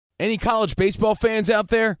Any college baseball fans out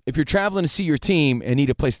there? If you're traveling to see your team and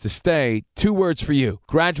need a place to stay, 2 words for you: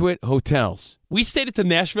 Graduate Hotels. We stayed at the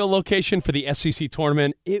Nashville location for the SEC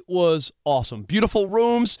tournament. It was awesome. Beautiful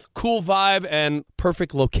rooms, cool vibe, and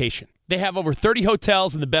perfect location. They have over 30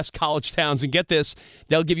 hotels in the best college towns, and get this,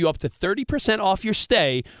 they'll give you up to 30% off your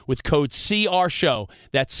stay with code CRSHOW.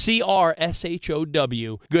 That's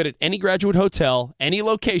CRSHOW. Good at any Graduate Hotel, any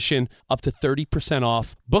location, up to 30%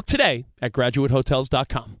 off. Book today at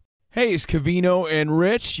graduatehotels.com. Hey, it's Covino and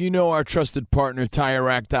Rich. You know our trusted partner,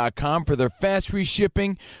 TireRack.com, for their fast free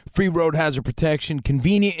shipping, free road hazard protection,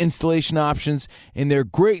 convenient installation options, and their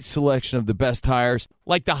great selection of the best tires.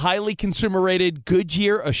 Like the highly consumer-rated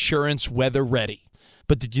Goodyear Assurance Weather Ready.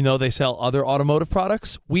 But did you know they sell other automotive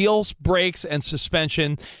products? Wheels, brakes, and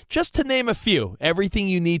suspension, just to name a few. Everything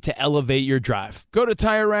you need to elevate your drive. Go to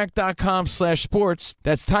TireRack.com/sports.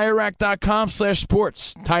 That's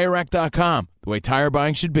TireRack.com/sports. TireRack.com, the way tire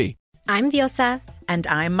buying should be. I'm Diosa. And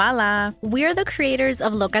I'm Mala. We're the creators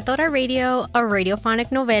of Locatora Radio, a radiophonic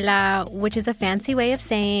novela, which is a fancy way of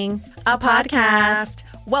saying a podcast.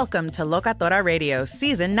 Welcome to Locatora Radio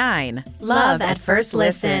Season 9. Love at First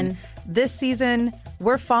Listen. This season,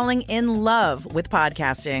 we're falling in love with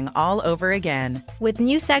podcasting all over again. With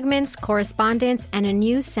new segments, correspondence, and a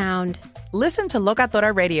new sound. Listen to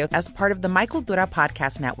Locatora Radio as part of the My Cultura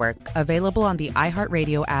Podcast Network, available on the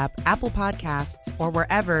iHeartRadio app, Apple Podcasts, or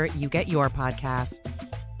wherever you get your podcasts.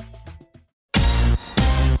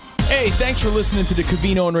 Hey, thanks for listening to the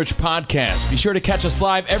Covino and Rich podcast. Be sure to catch us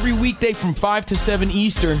live every weekday from 5 to 7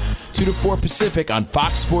 Eastern, 2 to 4 Pacific on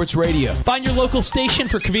Fox Sports Radio. Find your local station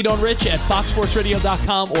for Covino and Rich at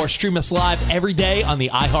foxsportsradio.com or stream us live every day on the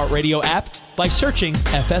iHeartRadio app by searching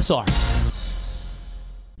FSR.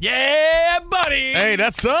 Yeah, buddy. Hey,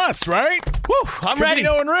 that's us, right? Woo, I'm ready.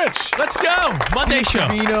 Covino and Rich. Let's go. Monday show.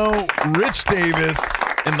 Covino, Rich Davis,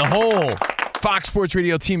 and the whole Fox Sports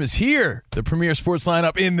Radio team is here. The premier sports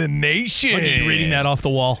lineup in the nation. Look at you reading that off the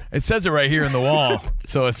wall. It says it right here in the wall,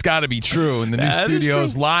 so it's got to be true. And the new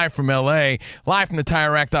studios live from L.A., live from the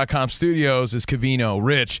TireRack.com studios is Covino,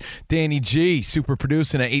 Rich, Danny G, super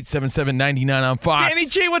producing at 877-99 on Fox. Danny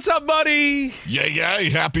G, what's up, buddy? Yeah,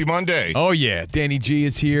 happy Monday. Oh, yeah, Danny G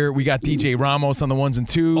is here. We got DJ Ramos on the ones and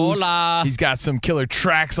twos. Hola. He's got some killer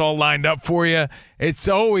tracks all lined up for you. It's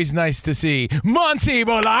always nice to see Monty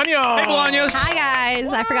Bolaños. Hey, Bolaños. Hi,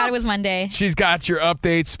 guys. I forgot it was Monday. She's got your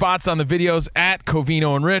updates, spots on the videos at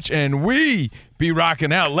Covino and Rich, and we be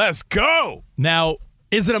rocking out. Let's go. Now,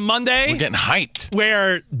 is it a Monday? We're getting hyped.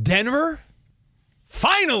 Where Denver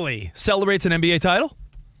finally celebrates an NBA title?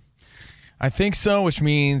 I think so, which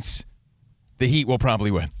means the Heat will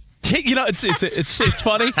probably win. You know, it's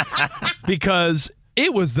funny because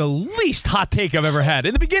it was the least hot take I've ever had.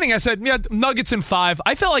 In the beginning, I said, yeah, Nuggets in 5.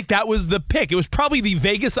 I felt like that was the pick. It was probably the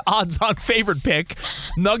Vegas odds-on favorite pick.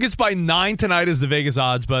 Nuggets by 9 tonight is the Vegas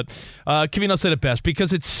odds, but Covino said it best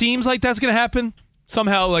because it seems like that's going to happen.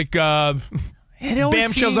 Somehow, like, Bam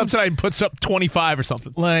shows up tonight and puts up 25 or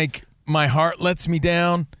something. Like, my heart lets me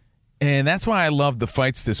down. And that's why I love the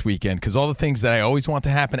fights this weekend, because all the things that I always want to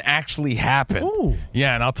happen actually happen. Ooh.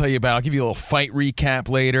 Yeah, and I'll tell you about it. I'll give you a little fight recap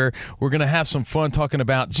later. We're going to have some fun talking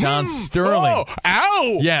about John Sterling. Oh,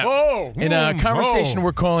 ow! Yeah. Oh, in a conversation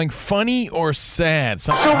we're calling Funny or Sad.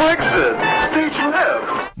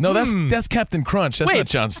 No, that's Captain Crunch. That's not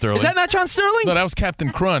John Sterling. Is that not John Sterling? No, that was Captain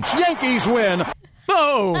Crunch. Yankees win.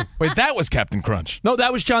 Oh. Wait, that was Captain Crunch. No,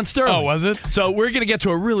 that was John Sterling. Oh, was it? So we're going to get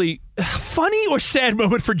to a really funny or sad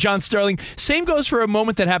moment for John Sterling. Same goes for a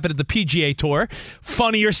moment that happened at the PGA Tour.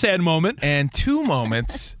 Funny or sad moment. And 2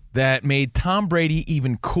 moments that made Tom Brady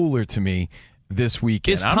even cooler to me this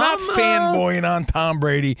weekend. I'm not fanboying on Tom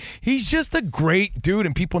Brady. He's just a great dude,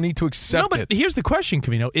 and people need to accept it. Here's the question,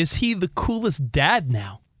 Covino. Is he the coolest dad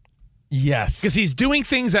now? Yes. Because he's doing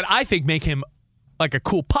things that I think make him like a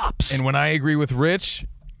cool pops. And when I agree with Rich,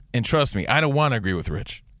 and trust me, I don't want to agree with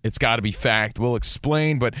Rich. It's got to be fact. We'll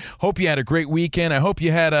explain, but hope you had a great weekend. I hope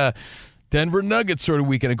you had a Denver Nuggets sort of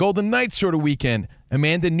weekend, a Golden Knights sort of weekend,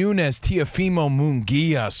 Amanda Nunes, Teofimo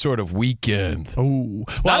Munguia sort of weekend. Oh,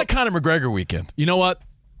 Not a Conor McGregor weekend. You know what?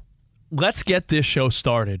 Let's get this show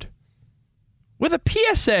started with a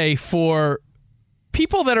PSA for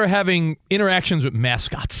people that are having interactions with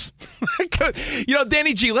mascots. You know,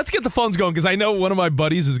 Danny G, let's get the phones going because I know one of my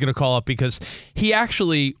buddies is going to call up because he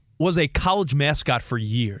actually was a college mascot for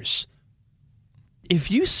years. If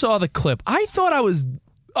you saw the clip, I thought I was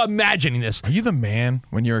imagining this. Are you the man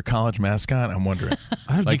when you're a college mascot? I'm wondering.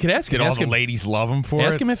 You could ask him. Did all Ask the him. ladies love him for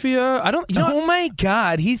Ask it? him if he. I don't. You know, Oh my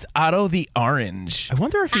God, he's Otto the Orange. I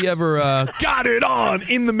wonder if he ever got it on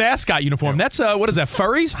in the mascot uniform. That's what is that?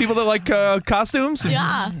 Furries? People that like costumes?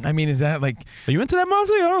 Yeah. I mean, is that like Are you into that,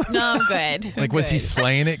 Mozzie? Oh. No, I'm good. like was he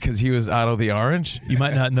slaying it because he was Otto the Orange? You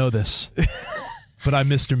might not know this, but I'm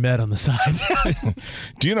Mr. Med on the side.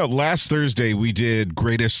 Do you know, last Thursday we did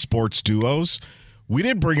Greatest Sports Duos. We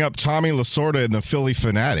did bring up Tommy Lasorda and the Philly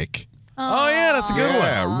Fanatic. Oh yeah, that's a good one.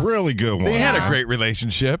 Yeah, really good one. They had a great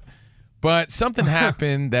relationship, but something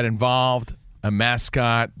happened that involved a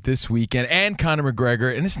mascot this weekend and Conor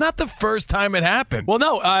McGregor, and it's not the first time it happened. Well,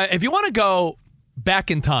 no. If you want to go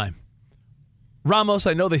back in time, Ramos,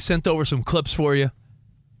 I know they sent over some clips for you.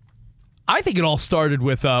 I think it all started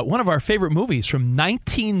with one of our favorite movies from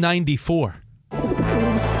 1994.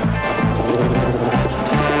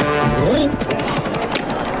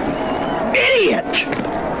 Idiot!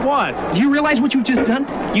 What? Do you realize what you just done?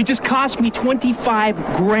 You just cost me 25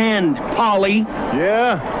 grand, Polly.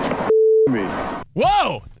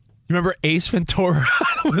 Whoa! You remember Ace Ventura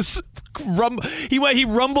was he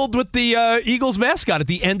rumbled with the Eagles mascot at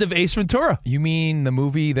the end of Ace Ventura. You mean the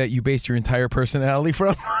movie that you based your entire personality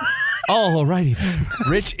from? Oh, alrighty then.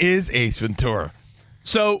 Rich is Ace Ventura.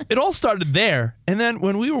 So it all started there, and then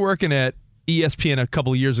when we were working at ESPN a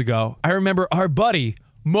couple of years ago, I remember our buddy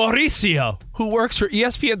Mauricio, who works for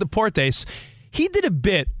ESPN Deportes, he did a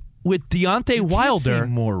bit with Deontay Wilder.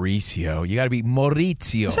 Mauricio. You got to be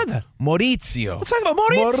Maurizio. I said that. Maurizio. Let's talk about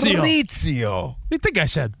Mauricio. Maurizio. What do you think I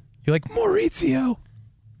said? You're like, Maurizio.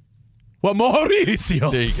 Well,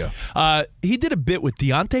 Mauricio. There you go. He did a bit with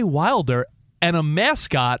Deontay Wilder and a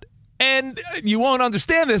mascot, and you won't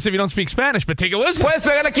understand this if you don't speak Spanish, but take a listen. Puedes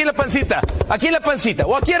pegar aquí en la pancita,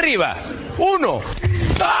 o aquí arriba. Uno.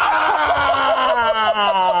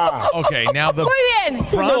 Okay, now the Muy bien.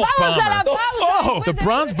 bronze Vamos a la bomber. pausa. The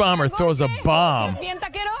bronze bomber throws a bomb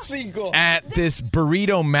at this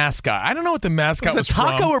burrito mascot. I don't know what the mascot was a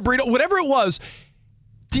taco from. or burrito, whatever it was.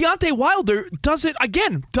 Deontay Wilder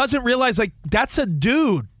doesn't realize like that's a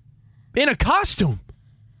dude in a costume,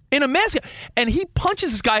 in a mask, and he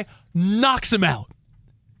punches this guy, knocks him out.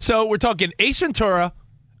 So we're talking Ace Ventura,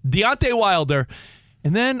 Deontay Wilder,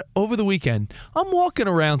 and then over the weekend, I'm walking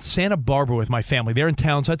around Santa Barbara with my family. They're in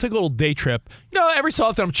town, so I took a little day trip. You know, every so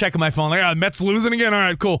often I'm checking my phone, like, Mets losing again? All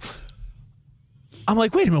right, cool. I'm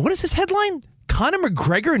like, wait a minute, what is this headline? Conor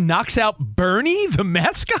McGregor knocks out Bernie, the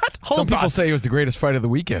mascot? Some people say it was the greatest fight of the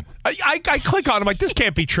weekend. I click on it. I'm like, this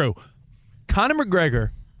can't be true. Conor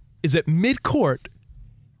McGregor is at mid-court,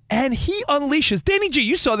 and he unleashes. Danny G,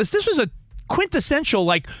 you saw this. This was a quintessential,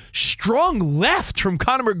 like, strong left from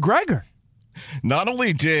Conor McGregor. Not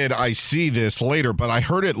only did I see this later, but I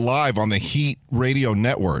heard it live on the Heat radio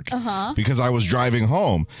network because I was driving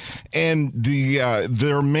home. And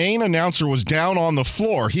their main announcer was down on the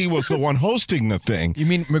floor. He was the one hosting the thing. You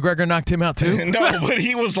mean McGregor knocked him out too? No, but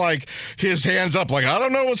he was like, his hands up, like, I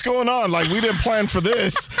don't know what's going on. Like, we didn't plan for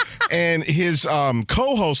this. And his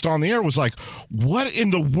co-host on the air was like, what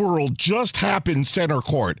in the world just happened center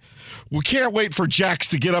court? We can't wait for Jax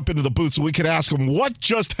to get up into the booth so we can ask him what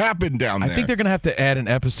just happened down there. I think they're going to have to add an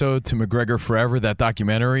episode to McGregor Forever, that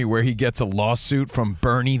documentary, where he gets a lawsuit from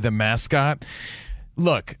Bernie the mascot.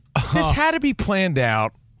 Look, this had to be planned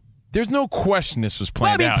out. There's no question this was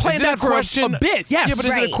planned out. Planned out for a bit, yes. Yeah, but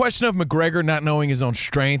is it a question of McGregor not knowing his own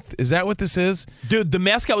strength? Is that what this is? Dude, the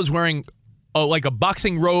mascot was wearing like a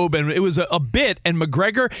boxing robe, and it was a bit. And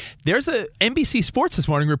McGregor, there's a NBC Sports this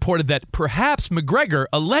morning reported that perhaps McGregor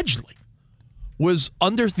allegedly was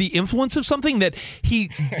under the influence of something that he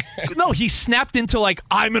snapped into like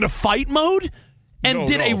I'm in a fight mode and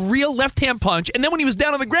did a real left-hand punch. And then when he was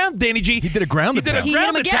down on the ground, Danny G, he did a ground attack. He hit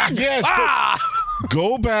him again. Yes,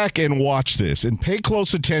 go back and watch this and pay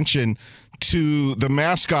close attention to the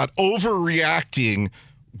mascot overreacting,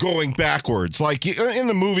 going backwards. Like in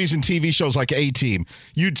the movies and TV shows like A-Team,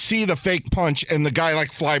 you'd see the fake punch and the guy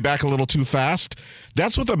like fly back a little too fast.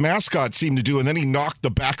 That's what the mascot seemed to do, and then he knocked the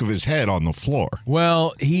back of his head on the floor.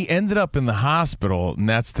 Well, he ended up in the hospital, and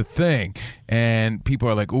that's the thing. And people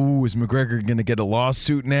are like, ooh, is McGregor going to get a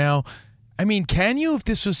lawsuit now? I mean, can you if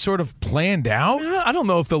this was sort of planned out? I don't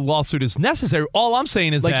know if the lawsuit is necessary. All I'm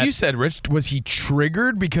saying is like that, you said, Rich, was he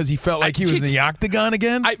triggered because he felt like he was in the octagon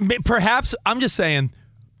again? Perhaps. I'm just saying,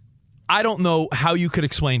 I don't know how you could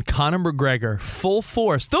explain Conor McGregor full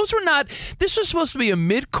force. This was supposed to be a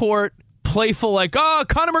mid-court, playful, like,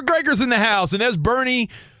 Conor McGregor's in the house, and there's Bernie,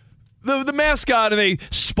 the mascot, and they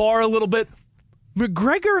spar a little bit.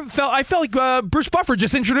 McGregor I felt like Bruce Buffer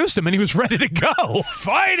just introduced him and he was ready to go.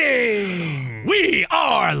 Fighting! We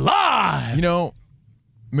are live! You know,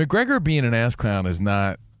 McGregor being an ass clown is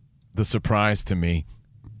not the surprise to me.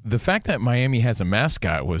 The fact that Miami has a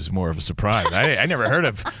mascot was more of a surprise. I never heard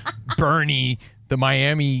of Bernie, the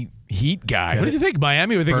Miami Heat guy. What did you think?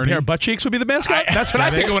 Miami? Would think a pair of butt cheeks would be the mascot? That's what I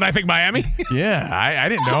think when I think Miami. Yeah, I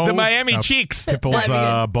didn't know. The Miami cheeks.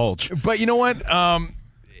 Pitbull's bulge. But you know what?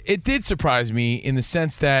 It did surprise me in the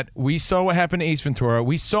sense that we saw what happened to Ace Ventura.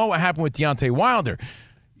 We saw what happened with Deontay Wilder.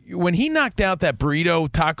 When he knocked out that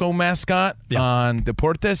burrito taco mascot on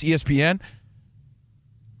Deportes, ESPN,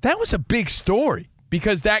 that was a big story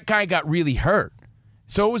because that guy got really hurt.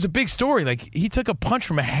 So it was a big story. Like, he took a punch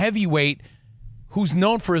from a heavyweight who's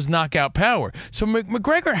known for his knockout power. So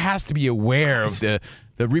McGregor has to be aware of the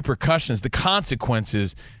repercussions, the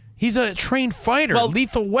consequences. He's a trained fighter. Well,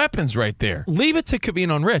 lethal weapons right there. Leave it to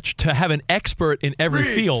Covino and Rich to have an expert in every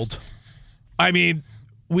field. I mean,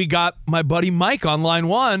 we got my buddy Mike on line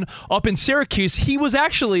one up in Syracuse. He was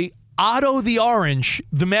actually Otto the Orange,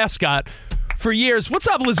 the mascot, for years. What's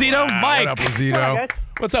up, Lozito? Mike. What up, Lozito?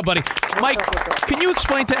 What's up, buddy? Mike, can you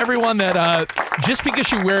explain to everyone that just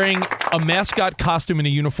because you're wearing a mascot costume and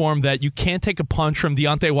a uniform that you can't take a punch from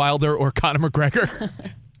Deontay Wilder or Conor McGregor?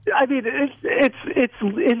 I mean, it's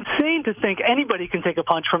insane to think anybody can take a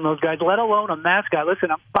punch from those guys, let alone a mascot.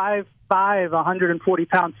 Listen, I'm 5'5", 140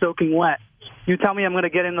 pounds soaking wet. You tell me I'm going to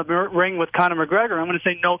get in the ring with Conor McGregor, I'm going to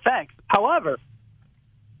say no thanks. However,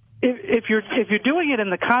 if you're doing it in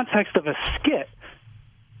the context of a skit,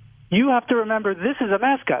 you have to remember this is a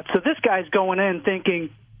mascot. So this guy's going in thinking,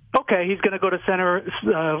 okay, he's going to go to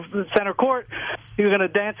center court. He's going to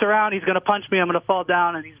dance around. He's going to punch me. I'm going to fall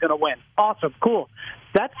down, and he's going to win. Awesome, cool.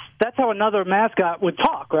 That's how another mascot would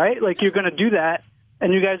talk, right? Like, you're going to do that,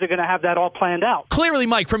 and you guys are going to have that all planned out. Clearly,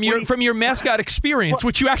 Mike, from your mascot experience,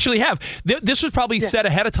 which you actually have, this was probably set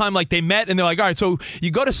ahead of time. Like, they met, and they're like, all right, so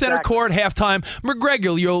you go to center court halftime.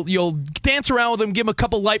 McGregor, you'll dance around with him, give him a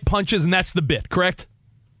couple light punches, and that's the bit, correct?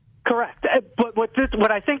 Correct, but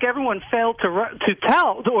what I think everyone failed to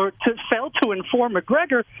tell or failed to inform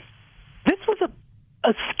McGregor, this was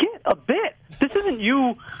a skit, a bit. This isn't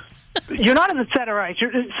you. You're not in the center ice.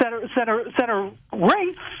 You're in center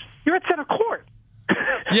ring. You're at center court.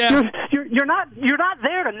 Yeah, you're not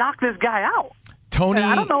there to knock this guy out. Tony,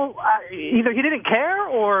 and I don't know. Either he didn't care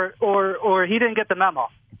or he didn't get the memo.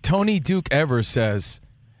 Tony Duke Evers says,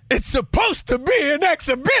 it's supposed to be an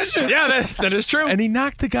exhibition. Yeah, that is true. And he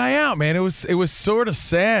knocked the guy out, man. It was sort of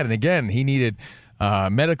sad. And again, he needed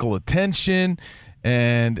medical attention.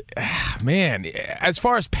 And man, as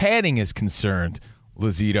far as padding is concerned,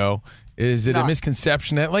 Lozito, is it a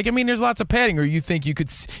misconception that, like, I mean, there's lots of padding, or you think you could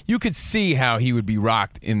see how he would be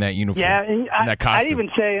rocked in that uniform? Yeah, in that costume. I'd even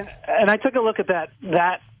say, and I took a look at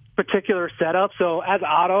that particular setup. So as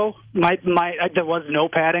Otto, there was no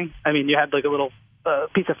padding. I mean, you had like a little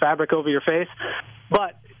piece of fabric over your face,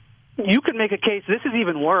 but you could make a case this is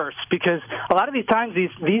even worse because a lot of these times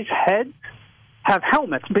these heads have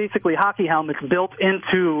helmets, basically hockey helmets built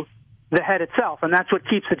into the head itself, and that's what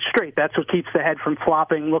keeps it straight. That's what keeps the head from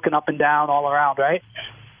flopping, looking up and down all around, right?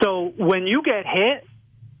 So when you get hit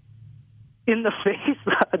in the face,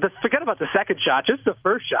 forget about the second shot, just the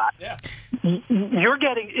first shot. Yeah. You're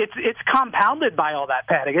getting it's compounded by all that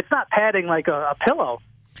padding. It's not padding like a pillow.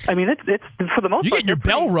 I mean, it's for the most part. You're getting your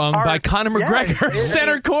bell rung by Conor McGregor,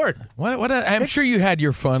 center court. I'm sure you had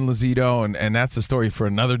your fun, Lozito, and that's a story for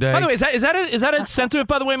another day. By the way, is that a sentiment?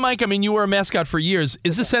 By the way, Mike, I mean, you were a mascot for years.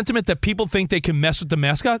 Is the sentiment that people think they can mess with the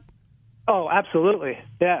mascot? Oh, absolutely.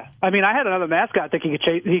 Yeah. I mean, I had another mascot think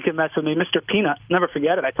he could mess with me, Mr. Peanut. Never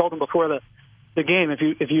forget it. I told him before the game,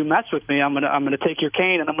 if you mess with me, I'm gonna take your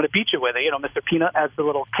cane and I'm gonna beat you with it. You know, Mr. Peanut has the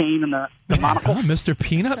little cane and the monocle. Oh, Mr.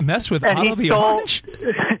 Peanut mess with Otto the Orange?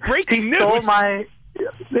 Breaking news.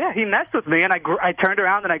 He messed with me, and I turned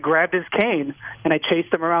around and I grabbed his cane and I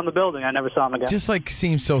chased him around the building. I never saw him again. Just like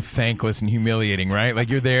seems so thankless and humiliating, right? Like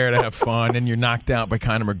you're there to have fun and you're knocked out by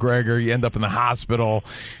Conor McGregor. You end up in the hospital.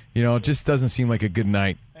 You know, it just doesn't seem like a good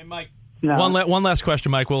night. Hey, Mike. No. One last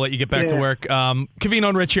question, Mike. We'll let you get back to work. Covino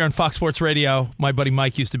and Rich here on Fox Sports Radio. My buddy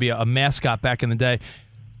Mike used to be a mascot back in the day.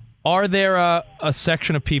 Are there a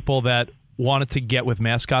section of people that wanted to get with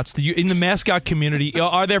mascots? In the mascot community,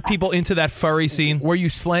 are there people into that furry scene? Were you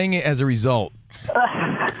slaying it as a result?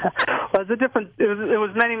 Well, it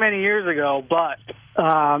was many years ago, but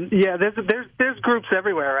there's groups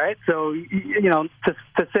everywhere, right? So you know,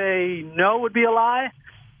 to say no would be a lie.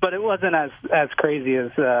 But it wasn't as crazy as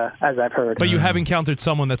I've heard. But you have encountered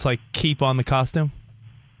someone that's like, keep on the costume?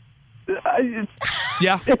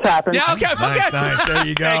 Yeah. It's happened. Yeah, okay. Nice. There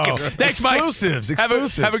you go. Thank you. Thanks, Mike. Exclusives.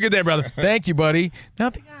 Have a good day, brother. Thank you, buddy. Now,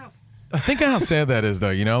 think how sad that is, though.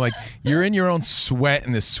 You know, like you're in your own sweat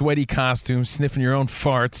in this sweaty costume, sniffing your own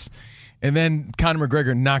farts, and then Conor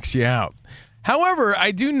McGregor knocks you out. However,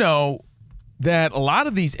 I do know that a lot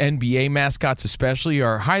of these NBA mascots especially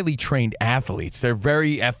are highly trained athletes. They're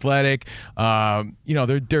very athletic.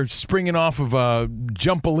 They're springing off of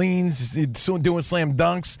jumpolines, doing slam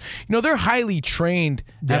dunks. You know, they're highly trained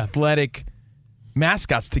athletic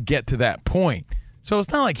mascots to get to that point. So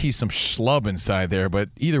it's not like he's some schlub inside there, but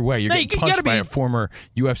either way, you're getting punched by a former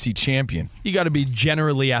UFC champion. You got to be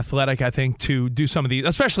generally athletic, I think, to do some of these,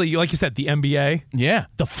 especially, like you said, the NBA. Yeah.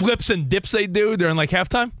 The flips and dips they do during, like,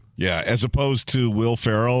 halftime. Yeah, as opposed to Will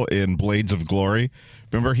Ferrell in Blades of Glory.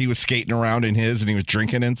 Remember he was skating around in his and he was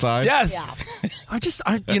drinking inside? Yes. Yeah.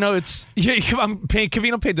 Covino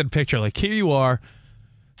painted a picture. Like, here you are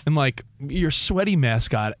in, like, your sweaty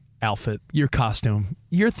mascot outfit, your costume.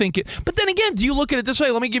 You're thinking, but then again, do you look at it this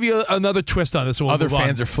way? Let me give you another twist on this. Other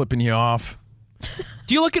fans are flipping you off.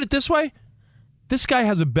 Do you look at it this way? This guy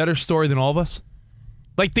has a better story than all of us.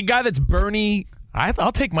 Like the guy that's Bernie.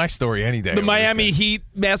 I'll take my story any day. The Miami Heat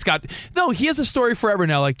mascot. No, he has a story forever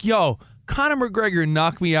now. Like, yo, Conor McGregor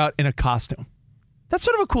knocked me out in a costume. That's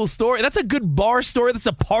sort of a cool story. That's a good bar story. That's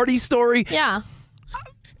a party story. Yeah.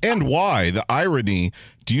 And why? The irony.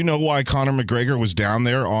 Do you know why Conor McGregor was down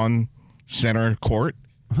there on center court?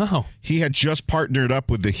 Oh. He had just partnered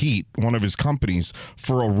up with the Heat, one of his companies,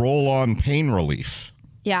 for a roll-on pain relief.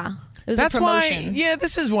 Yeah. It was That's a promotion. why,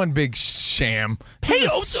 this is one big sham. Hey,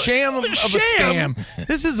 this is a sham of a scam.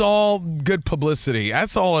 This is all good publicity.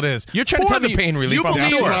 That's all it is. You're trying to tell the me pain relief. I'm That's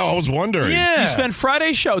sure. what I was wondering. Yeah. You spent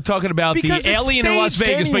Friday's show talking about Because the it's alien in Las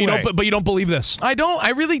staged Vegas, anyway. but you don't believe this. I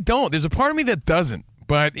really don't. There's a part of me that doesn't.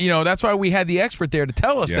 But, that's why we had the expert there to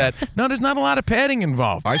tell us that, no, there's not a lot of padding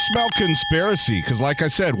involved. I smell conspiracy because, like I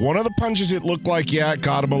said, one of the punches, it looked like, it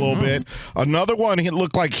got him a little bit. Another one, it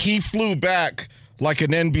looked like he flew back like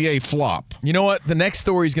an NBA flop. You know what? The next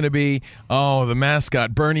story is going to be, the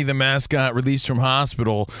mascot, Bernie the mascot, released from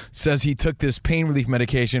hospital, says he took this pain relief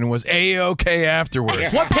medication and was A-OK afterward.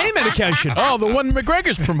 What pain medication? Oh, the one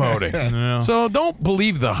McGregor's promoting. So don't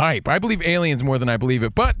believe the hype. I believe aliens more than I believe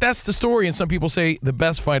it. But that's the story, and some people say the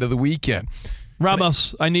best fight of the weekend.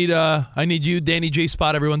 Ramos, I need you, Danny G,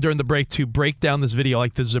 Spot, everyone during the break to break down this video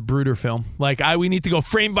like the Zapruder film. Like we need to go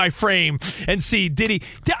frame by frame and see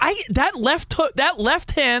that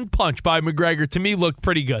left hand punch by McGregor to me looked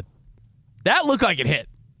pretty good. That looked like it hit.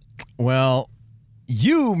 Well,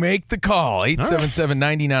 you make the call.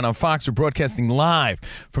 877-99 on Fox. We're broadcasting live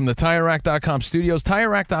from the TireRack.com studios.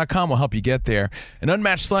 TireRack.com will help you get there. An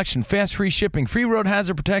unmatched selection, fast free shipping, free road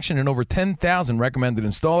hazard protection, and over 10,000 recommended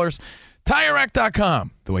installers.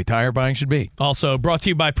 TireRack.com, the way tire buying should be. Also brought to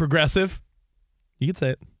you by Progressive. You can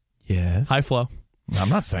say it. Yes. High flow. I'm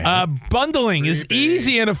not saying it. Bundling is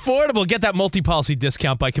easy and affordable. Get that multi-policy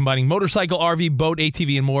discount by combining motorcycle, RV, boat,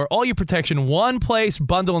 ATV, and more. All your protection, one place.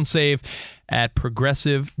 Bundle and save at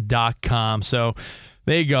Progressive.com. So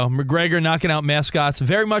there you go. McGregor knocking out mascots,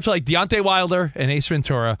 very much like Deontay Wilder and Ace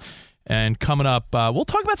Ventura. And coming up, we'll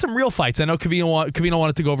talk about some real fights. I know Covino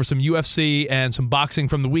wanted to go over some UFC and some boxing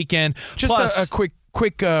from the weekend. Just a quick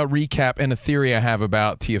recap and a theory I have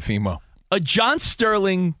about Teofimo. A John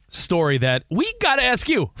Sterling story that we got to ask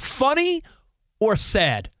you, funny or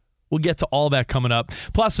sad? We'll get to all that coming up.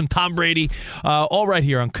 Plus some Tom Brady, all right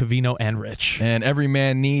here on Covino and Rich. And every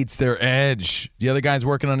man needs their edge. The other guy's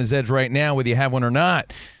working on his edge right now, whether you have one or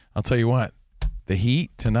not. I'll tell you what, the Heat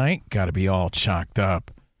tonight got to be all chalked up.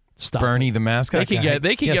 Stop Bernie it. the mascot.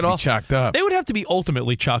 They can get all chalked up. They would have to be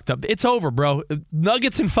ultimately chalked up. It's over, bro.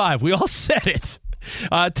 Nuggets in 5. We all said it.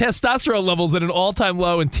 Testosterone levels at an all-time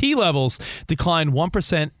low, and T levels decline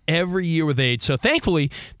 1% every year with age. So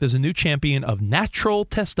thankfully, there's a new champion of natural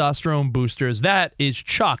testosterone boosters. That is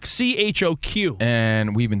Choq, CHOQ.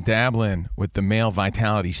 And we've been dabbling with the Male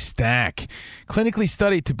Vitality Stack. Clinically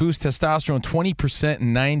studied to boost testosterone 20%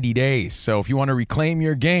 in 90 days. So if you want to reclaim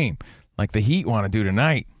your game, like the Heat want to do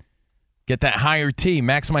tonight, get that higher T,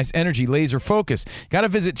 maximize energy, laser focus. Got to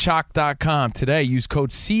visit Choq.com today. Use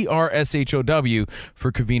code CRSHOW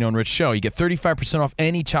for Covino and Rich Show. You get 35% off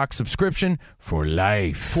any Choq subscription for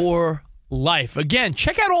life. For life. Again,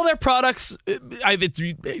 check out all their products.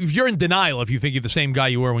 If you're in denial, if you think you're the same guy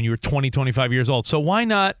you were when you were 20, 25 years old. So why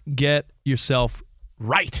not get yourself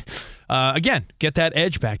right? Again, get that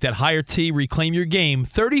edge back, that higher T, reclaim your game.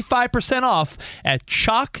 35% off at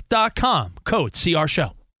Choq.com. Code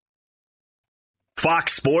CRSHOW.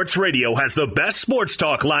 Fox Sports Radio has the best sports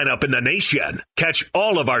talk lineup in the nation. Catch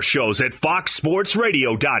all of our shows at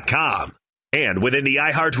foxsportsradio.com. And within the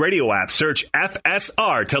iHeartRadio app, search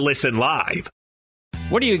FSR to listen live.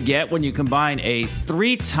 What do you get when you combine a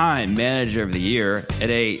 3-time Manager of the Year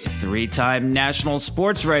and a 3-time National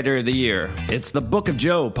Sports Writer of the Year? It's the Book of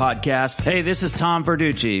Joe podcast. Hey, this is Tom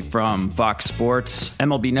Verducci from Fox Sports,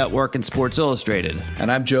 MLB Network, and Sports Illustrated.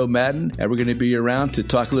 And I'm Joe Madden, and we're going to be around to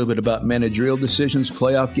talk a little bit about managerial decisions,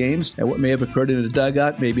 playoff games, and what may have occurred in the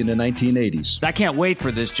dugout maybe in the 1980s. I can't wait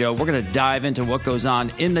for this, Joe. We're going to dive into what goes on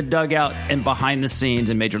in the dugout and behind the scenes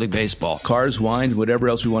in Major League Baseball. Cars, wine, whatever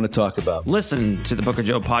else we want to talk about. Listen to the Book of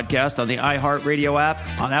Joe podcast on the iHeartRadio app,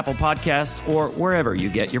 on Apple Podcasts, or wherever you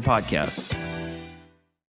get your podcasts.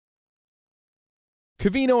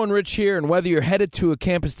 Covino and Rich here, and whether you're headed to a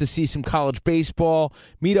campus to see some college baseball,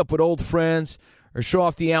 meet up with old friends, or show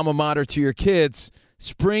off the alma mater to your kids,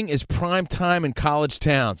 spring is prime time in college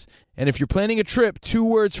towns. And if you're planning a trip, 2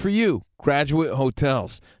 words for you: Graduate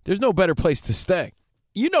Hotels. There's no better place to stay.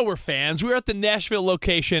 You know we're fans. We were at the Nashville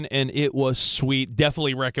location, and it was sweet.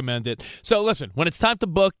 Definitely recommend it. So listen, when it's time to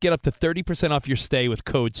book, get up to 30% off your stay with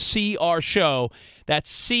code CRSHOW.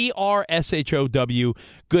 That's CRSHOW.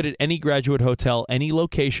 Good at any Graduate Hotel, any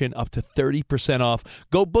location, up to 30% off.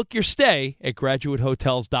 Go book your stay at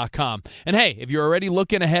graduatehotels.com. And hey, if you're already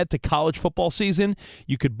looking ahead to college football season,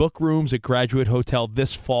 you could book rooms at Graduate Hotel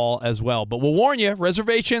this fall as well. But we'll warn you,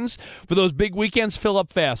 reservations for those big weekends fill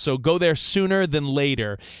up fast, so go there sooner than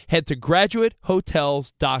later. Head to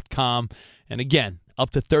graduatehotels.com. And again,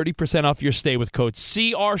 up to 30% off your stay with code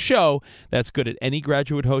CRSHOW. That's good at any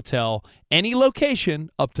Graduate Hotel, any location,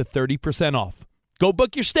 up to 30% off. Go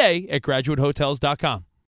book your stay at graduatehotels.com.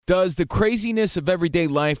 Does the craziness of everyday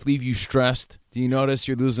life leave you stressed? Do you notice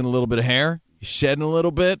you're losing a little bit of hair? You're shedding a little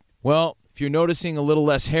bit? Well, if you're noticing a little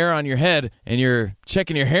less hair on your head and you're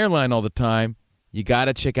checking your hairline all the time, you got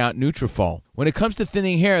to check out Nutrafol. When it comes to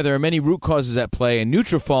thinning hair, there are many root causes at play, and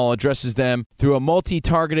Nutrafol addresses them through a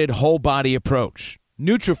multi-targeted whole-body approach.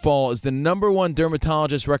 Nutrafol is the #1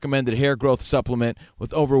 dermatologist-recommended hair growth supplement,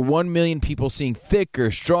 with over 1 million people seeing thicker,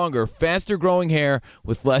 stronger, faster-growing hair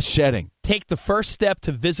with less shedding. Take the first step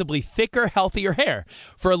to visibly thicker, healthier hair.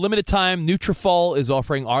 For a limited time, Nutrafol is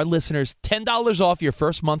offering our listeners $10 off your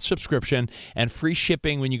first month subscription and free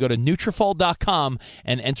shipping when you go to Nutrafol.com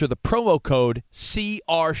and enter the promo code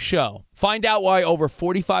CRSHOW. Find out why over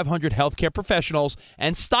 4,500 healthcare professionals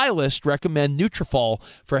and stylists recommend Nutrafol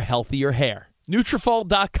for healthier hair.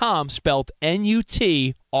 Nutrafol.com, spelled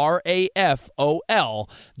Nutrafol.com,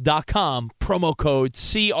 promo code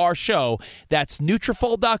CRSHOW. That's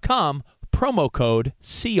Nutrafol.com, promo code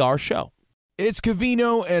CRSHOW. It's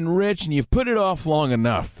Covino and Rich, and you've put it off long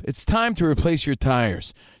enough. It's time to replace your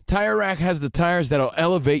tires. Tire Rack has the tires that'll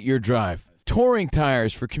elevate your drive. Touring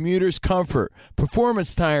tires for commuters' comfort,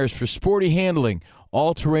 performance tires for sporty handling,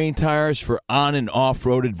 all-terrain tires for on- and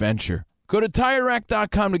off-road adventure. Go to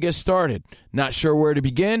TireRack.com to get started. Not sure where to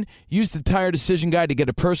begin? Use the Tire Decision Guide to get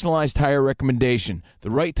a personalized tire recommendation. The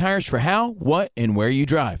right tires for how, what, and where you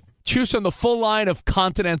drive. Choose from the full line of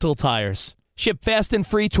Continental tires. Ship fast and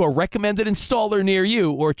free to a recommended installer near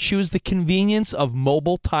you, or choose the convenience of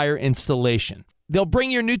mobile tire installation. They'll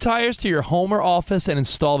bring your new tires to your home or office and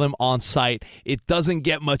install them on site. It doesn't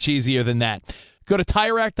get much easier than that. Go to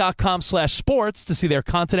TireRack.com/sports to see their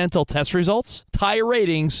Continental test results, tire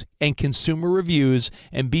ratings, and consumer reviews,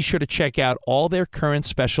 and be sure to check out all their current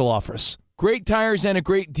special offers. Great tires and a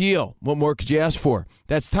great deal. What more could you ask for?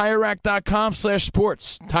 That's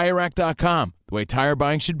TireRack.com/sports. TireRack.com, the way tire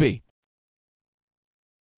buying should be.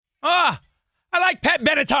 I like Pat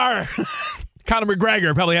Benatar. Conor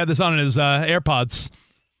McGregor probably had this on in his AirPods.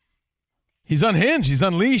 He's unhinged. He's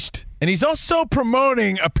unleashed. And he's also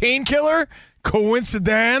promoting a painkiller.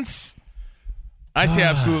 Coincidence? I say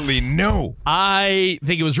absolutely no. I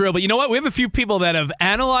think it was real. But you know what? We have a few people that have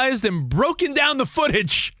analyzed and broken down the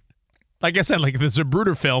footage. Like I said, like this is a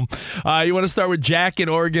Bruder film. You want to start with Jack in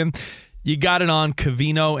Oregon. You got it on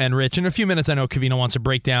Covino and Rich. In a few minutes, I know Covino wants to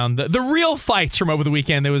break down the real fights from over the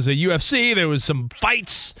weekend. There was a UFC. There was some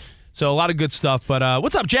fights. So a lot of good stuff. But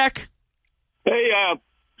what's up, Jack? Hey,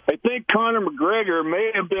 I think Conor McGregor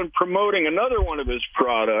may have been promoting another one of his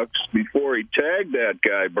products before he tagged that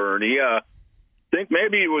guy, Bernie. I think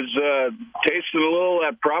maybe he was tasting a little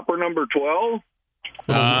at proper number 12.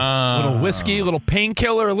 Little whiskey, a little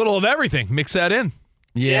painkiller, a little of everything. Mix that in.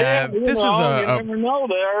 Yeah, this was you never know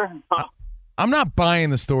there. I'm not buying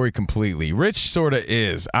the story completely. Rich sort of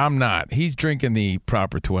is. I'm not. He's drinking the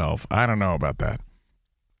proper 12. I don't know about that.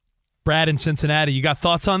 Brad in Cincinnati, you got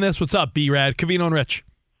thoughts on this? What's up, B-Rad? Covino and Rich.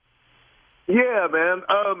 Yeah, man.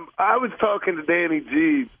 I was talking to Danny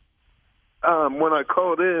G when I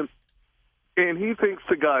called in, and he thinks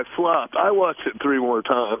the guy flopped. I watched it 3 more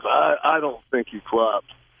times. I don't think he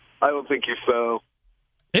flopped. I don't think he fell.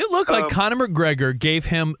 It looked like Conor McGregor gave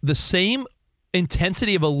him the same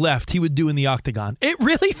intensity of a left he would do in the octagon. It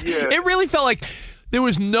really felt like there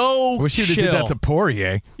was no Wish you did that to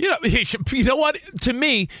Poirier. You know what? To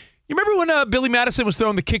me, you remember when Billy Madison was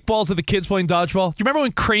throwing the kickballs at the kids playing dodgeball? You remember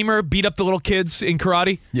when Kramer beat up the little kids in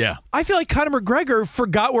karate? Yeah. I feel like Conor McGregor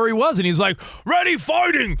forgot where he was, and he's like, ready,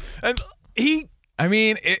 fighting! And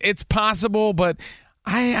it's possible, but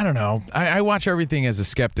I don't know. I watch everything as a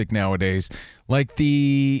skeptic nowadays. Like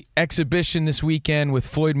the exhibition this weekend with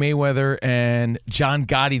Floyd Mayweather and John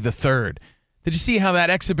Gotti III. Did you see how that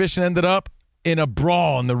exhibition ended up? In a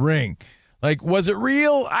brawl in the ring. Like, was it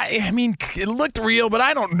real? I mean, it looked real, but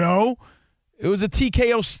I don't know. It was a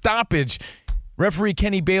TKO stoppage. Referee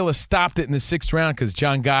Kenny Bayless stopped it in the 6th round because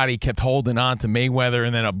John Gotti kept holding on to Mayweather,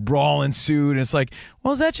 and then a brawl ensued. And it's like,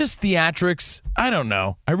 well, is that just theatrics? I don't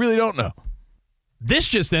know. I really don't know. This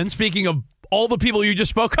just then, speaking of all the people you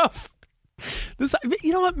just spoke of, this,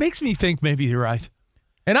 you know what makes me think maybe you're right.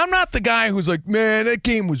 And I'm not the guy who's like, man, that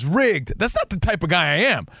game was rigged. That's not the type of guy I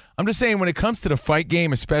am. I'm just saying when it comes to the fight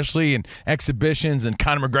game, especially in exhibitions and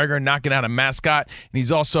Conor McGregor knocking out a mascot, and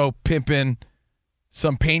he's also pimping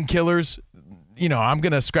some painkillers, I'm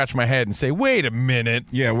going to scratch my head and say, wait a minute.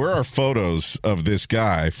 Yeah, where are photos of this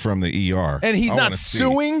guy from the ER? And he's not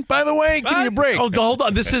suing, by the way? Give me a break. Oh, hold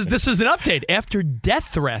on. This is an update. After death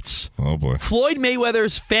threats, oh boy, Floyd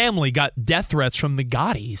Mayweather's family got death threats from the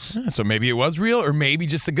Gottis. Yeah, so maybe it was real, or maybe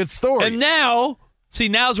just a good story. And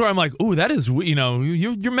now's where I'm like, ooh, that is,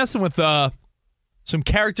 you're messing with some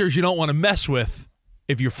characters you don't want to mess with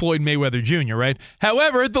if you're Floyd Mayweather Jr., right?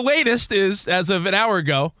 However, the latest is, as of an hour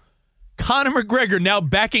ago, Conor McGregor now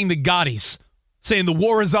backing the Gottis, saying the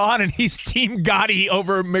war is on and he's Team Gotti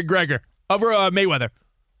over Mayweather.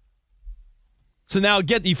 So now,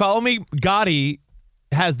 you follow me? Gotti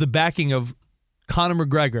has the backing of Conor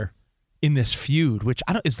McGregor in this feud, which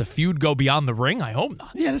is the feud go beyond the ring? I hope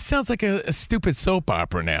not. Yeah, this sounds like a stupid soap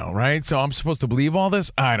opera now, right? So I'm supposed to believe all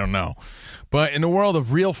this? I don't know. But in the world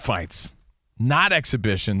of real fights, not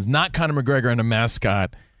exhibitions, not Conor McGregor and a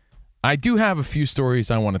mascot, I do have a few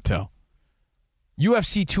stories I want to tell.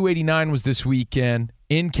 UFC 289 was this weekend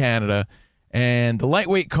in Canada, and the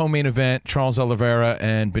lightweight co-main event, Charles Oliveira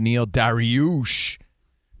and Beneil Dariush,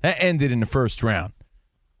 that ended in the first round.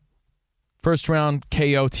 First round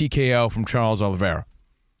KO, TKO from Charles Oliveira.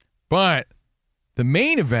 But the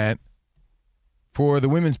main event for the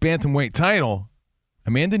women's bantamweight title,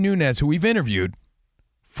 Amanda Nunes, who we've interviewed,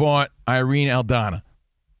 fought Irene Aldana.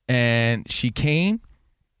 And she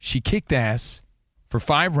kicked ass for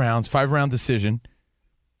 5 rounds, 5-round decision,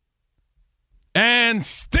 and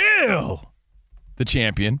still the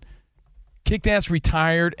champion. Kicked ass,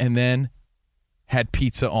 retired, and then had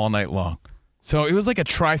pizza all night long. So it was like a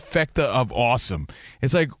trifecta of awesome.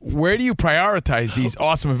 It's like, where do you prioritize these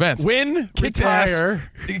awesome events? Win, retire.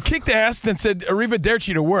 Kicked ass, then said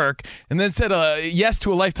arrivederci to work, and then said yes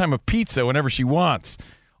to a lifetime of pizza whenever she wants.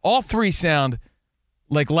 All 3 sound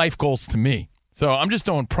like life goals to me. So I'm just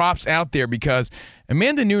throwing props out there because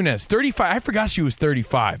Amanda Nunes, 35, I forgot she was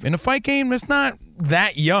 35. In a fight game, that's not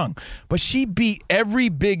that young. But she beat every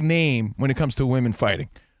big name when it comes to women fighting.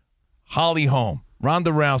 Holly Holm,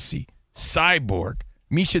 Ronda Rousey, Cyborg,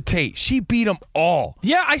 Miesha Tate. She beat them all.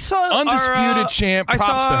 Yeah, I saw undisputed champ.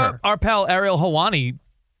 Props to her. Our pal Ariel Helwani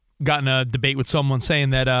got in a debate with someone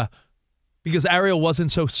saying that because Ariel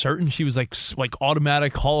wasn't so certain, she was like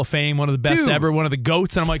automatic Hall of Fame, one of the best ever, one of the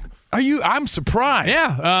GOATs. And I'm like, I'm surprised.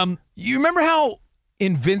 Yeah. You remember how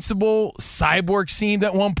invincible Cyborg seemed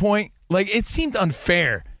at one point? Like, it seemed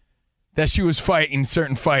unfair that she was fighting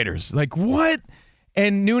certain fighters. Like, what?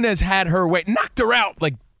 And Nunes had her way, knocked her out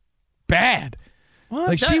like bad. Well,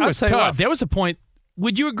 like, she was tough. What, there was a point.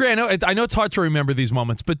 Would you agree? I know it's hard to remember these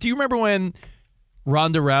moments, but do you remember when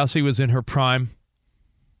Ronda Rousey was in her prime?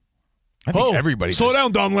 I think everybody slow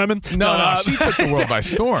down, Don Lemon. No, she took the world by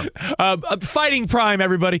storm. Fighting prime,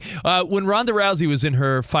 everybody. When Ronda Rousey was in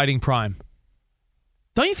her fighting prime,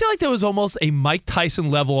 don't you feel like there was almost a Mike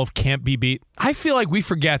Tyson level of can't be beat? I feel like we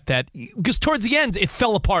forget that because towards the end, it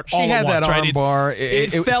fell apart. She had that arm bar.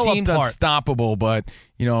 It fell seemed apart. unstoppable, but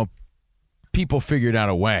people figured out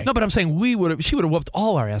a way. No, but I'm saying she would have whooped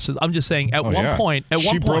all our asses. I'm just saying at one point.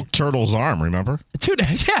 She broke Turtle's arm, remember?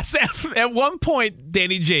 Yes. At one point,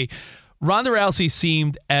 Danny G, Ronda Rousey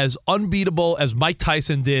seemed as unbeatable as Mike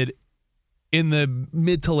Tyson did in the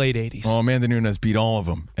mid to late 80s. Oh, Amanda Nunes beat all of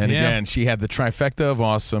them. And again, she had the trifecta of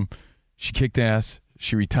awesome. She kicked ass,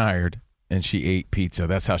 she retired, and she ate pizza.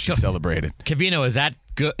 That's how she celebrated. Cavino, is that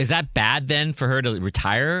good? Is that bad then for her to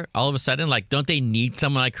retire all of a sudden? Like, don't they need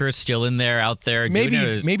someone like her still in there, out there?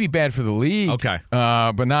 Maybe bad for the league. Okay.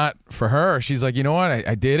 But not for her. She's like, you know what?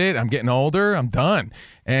 I did it. I'm getting older. I'm done.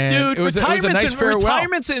 And Dude, it was a nice farewell.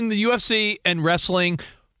 retirements in the UFC and wrestling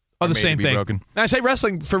are the same thing. Broken. And I say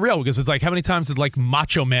wrestling for real because it's like, how many times did like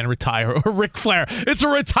Macho Man retire or Ric Flair? It's a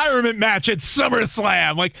retirement match at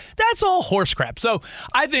SummerSlam. Like, that's all horse crap. So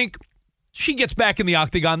I think she gets back in the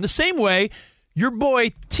octagon the same way your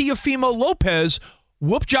boy Teofimo Lopez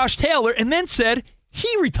whooped Josh Taylor and then said he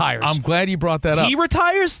retires. I'm glad you brought that up. He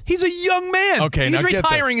retires? He's a young man. Okay, he's now get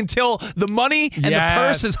retiring this. until the money and the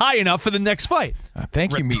purse is high enough for the next fight.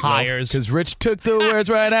 Thank you, Retires. because Rich took the words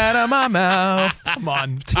right out of my mouth. Come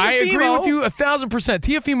on, I agree Teofimo. with you 1,000%.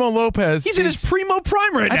 Teofimo Lopez. He's in his primo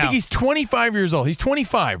prime right now. I think he's 25 years old. He's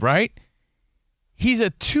 25, right? He's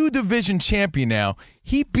a 2-division champion now.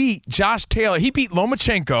 He beat Josh Taylor. He beat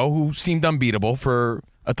Lomachenko, who seemed unbeatable for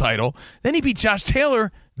a title. Then he beat Josh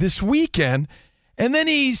Taylor this weekend. And then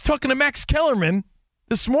he's talking to Max Kellerman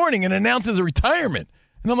this morning and announces a retirement.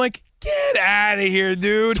 And I'm like, get out of here,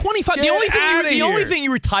 dude. 25. The only thing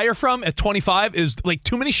you retire from at 25 is like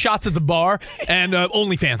too many shots at the bar and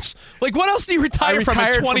OnlyFans. Like, what else do you retire from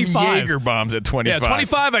at 25? From Jaeger bombs at 25. Yeah,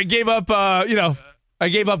 25. I gave up. I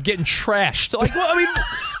gave up getting trashed. Like, well, I mean,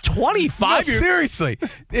 25. No, seriously,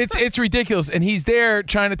 it's ridiculous. And he's there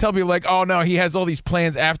trying to tell people like, oh no, he has all these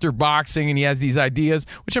plans after boxing and he has these ideas,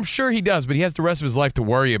 which I'm sure he does, but he has the rest of his life to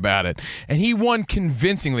worry about it. And he won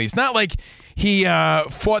convincingly. It's not like he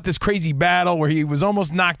fought this crazy battle where he was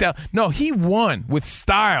almost knocked out. No, he won with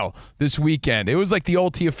style this weekend. It was like the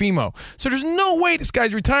old Teofimo. So there's no way this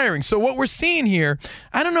guy's retiring. So what we're seeing here,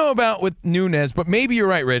 I don't know about with Nunes, but maybe you're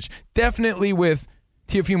right, Rich. Definitely with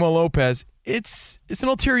Teofimo Lopez, it's an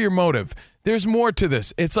ulterior motive. There's more to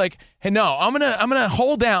this. It's like, hey, no, I'm gonna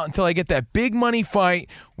hold out until I get that big money fight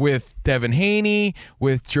with Devin Haney,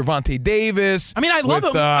 with Gervonta Davis. I mean, I love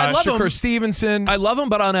him. I love Shakur him. Stevenson. I love him,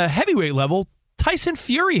 but on a heavyweight level, Tyson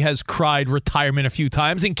Fury has cried retirement a few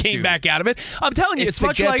times and came back out of it. I'm telling you, it's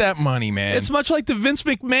much to get like that money, man. It's much like the Vince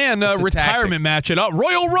McMahon retirement tactic. match at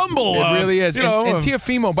Royal Rumble. It really is. You know, and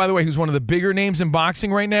Teofimo, by the way, who's one of the bigger names in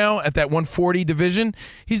boxing right now at that 140 division,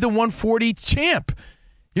 he's the 140 champ.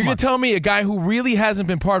 You're going to tell me a guy who really hasn't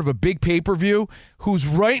been part of a big pay-per-view, who's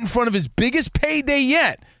right in front of his biggest payday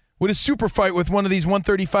yet with a super fight with one of these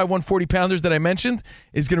 135, 140-pounders that I mentioned,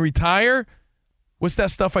 is going to retire? What's that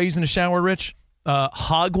stuff I use in the shower, Rich?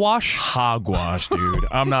 Hogwash? Hogwash, dude.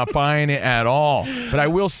 I'm not buying it at all. But I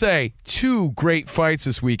will say, 2 great fights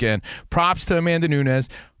this weekend. Props to Amanda Nunes.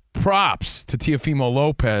 Props to Teofimo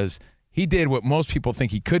Lopez. He did what most people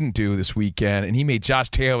think he couldn't do this weekend, and he made Josh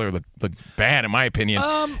Taylor look bad, in my opinion.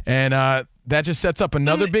 And that just sets up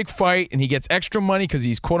another big fight, and he gets extra money because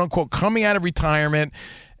he's, quote-unquote, coming out of retirement.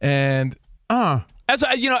 And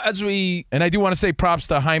As we and I do want to say props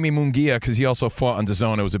to Jaime Munguia because he also fought on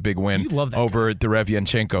DAZN. It was a big win over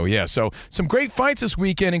Derevianchenko. Yeah, so some great fights this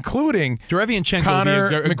weekend, including Derevianchenko.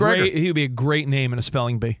 Conor McGregor. He would be a great name in a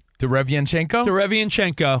spelling bee. Derevianchenko.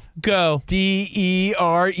 Derevianchenko. Go.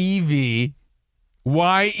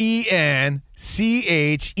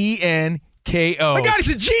 DEREVYENCHENKO. My God, he's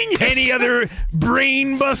a genius. Any other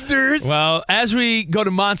brain busters? Well, as we go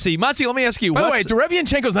to Monty, let me ask you. By the way,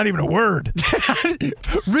 Derevianchenko's not even a word.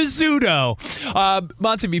 Rizzuto.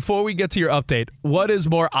 Monty, before we get to your update, what is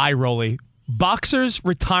more eye-rolly? Boxers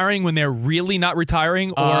retiring when they're really not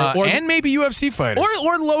retiring, or and maybe UFC fighters,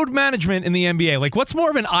 or load management in the NBA. Like, what's more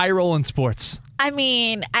of an eye roll in sports? I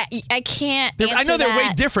mean, I can't. I know they're way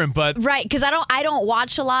different, but right, because I don't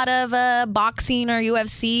watch a lot of boxing or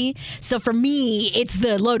UFC. So for me, it's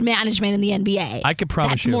the load management in the NBA. I could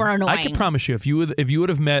promise that's you, more annoying. I could promise you, if you would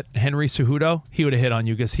have met Henry Cejudo, he would have hit on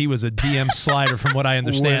you because he was a DM slider, from what I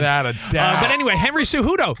understand. Without a doubt. But anyway, Henry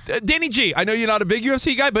Cejudo, Danny G. I know you're not a big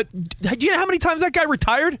UFC guy, but do you know how many times that guy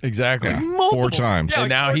retired? Exactly, Multiple. 4 times. And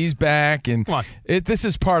now he's back, and this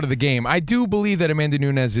is part of the game. I do believe that Amanda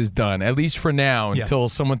Nunes is done, at least for now. Until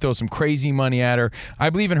someone throws some crazy money at her. I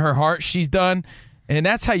believe in her heart she's done, and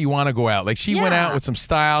that's how you want to go out. Like, she went out with some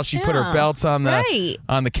style. She put her belts on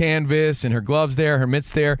the canvas and her gloves there, her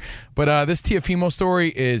mitts there. But this Teofimo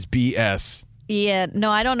story is BS. Yeah, no,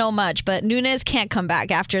 I don't know much, but Nunes can't come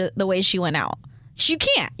back after the way she went out. You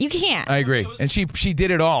can't. You can't. I agree. And she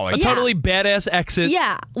did it all. A totally badass exit.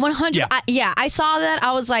 Yeah, 100. Yeah. I saw that.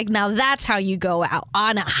 I was like, now that's how you go out.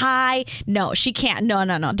 On a high. No, she can't. No.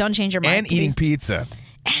 Don't change your mind. And eating pizza.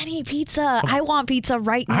 Any pizza. I want pizza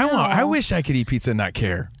right now. I wish I could eat pizza and not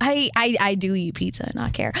care. I do eat pizza and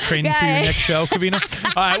not care. Training for your next show,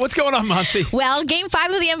 Kavina. All right, what's going on, Monty? Well, Game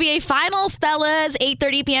 5 of the NBA Finals, fellas.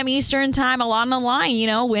 8:30 p.m. Eastern time. A lot on the line.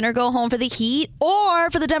 Win or go home for the Heat or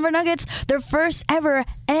for the Denver Nuggets, their first ever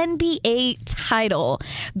NBA title.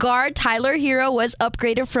 Guard Tyler Hero was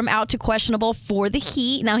upgraded from out to questionable for the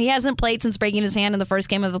Heat. Now, he hasn't played since breaking his hand in the first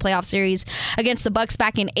game of the playoff series against the Bucks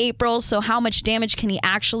back in April. So how much damage can he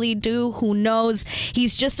actually do? Who knows?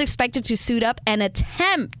 He's just expected to suit up and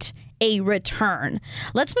attempt a return.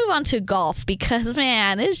 Let's move on to golf because,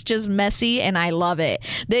 man, it's just messy and I love it.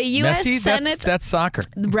 The U.S. Senate... That's soccer.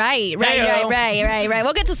 Right.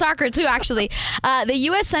 We'll get to soccer too, actually. The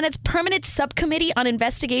U.S. Senate's Permanent Subcommittee on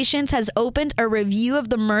Investigations has opened a review of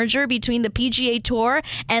the merger between the PGA Tour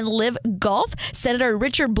and Live Golf. Senator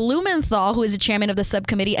Richard Blumenthal, who is the chairman of the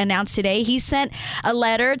subcommittee, announced today he sent a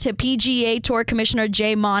letter to PGA Tour Commissioner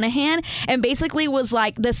Jay Monahan and basically was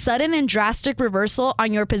like, the sudden and drastic reversal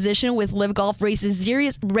on your position with Live Golf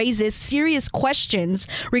raises serious questions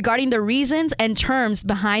regarding the reasons and terms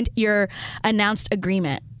behind your announced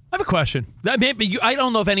agreement. I have a question. I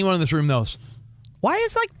don't know if anyone in this room knows. Why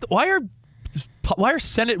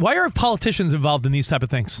are politicians involved in these type of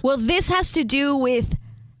things? Well, this has to do with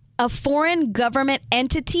a foreign government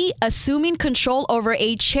entity assuming control over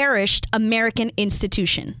a cherished American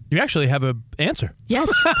institution. You actually have an answer. Yes.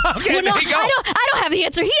 Okay, well, no, there you go. I don't have the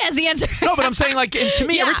answer. He has the answer. No, but I'm saying, like, to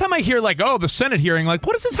me, every time I hear, like, the Senate hearing, like,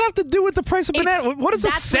 what does this have to do with the price of banana? What is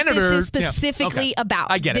the senator? That's what this is specifically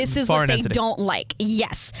about. I get it. This is what they don't like.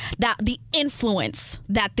 Yes. That the influence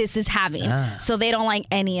that this is having. So they don't like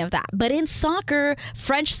any of that. But in soccer,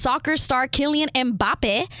 French soccer star Kylian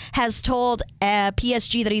Mbappe has told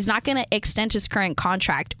PSG that he's not going to extend his current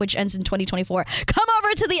contract, which ends in 2024. Come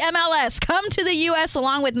over to the MLS. Come to the U.S.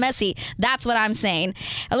 along with Messi. That's what I'm saying.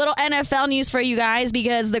 A little NFL news for you guys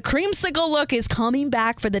because the creamsicle look is coming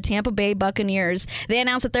back for the Tampa Bay Buccaneers. They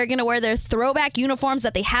announced that they're going to wear their throwback uniforms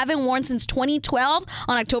that they haven't worn since 2012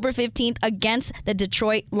 on October 15th against the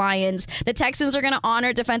Detroit Lions. The Texans are going to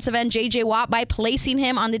honor defensive end J.J. Watt by placing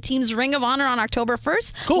him on the team's Ring of Honor on October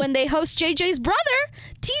 1st when they host J.J.'s brother,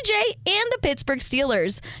 T.J., and the Pittsburgh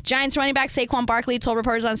Steelers. Giants running back Saquon Barkley told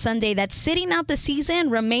reporters on Sunday that sitting out the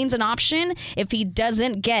season remains an option if he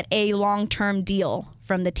doesn't get a long-term deal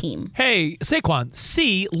from the team. Hey, Saquon,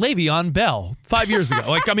 see Le'Veon Bell 5 years ago.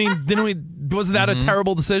 Like, I mean, wasn't that a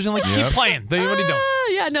terrible decision? Like, keep playing. What are you doing?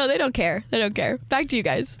 Yeah, no, they don't care. They don't care. Back to you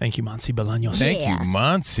guys. Thank you, Monty Bolaños. Thank you,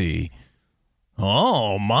 Monty.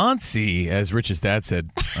 Oh, Monty, as Rich's dad said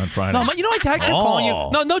on Friday. No, you know my dad kept calling you.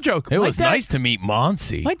 No joke. It was nice to meet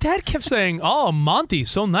Monty. My dad kept saying, "Oh, Monty,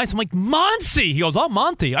 so nice." I'm like, "Monty." He goes, "Oh,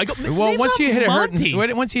 Monty." I go, "Well, once you hit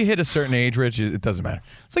a certain age, Rich, it doesn't matter."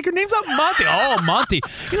 It's like your name's not Monty. Oh, Monty.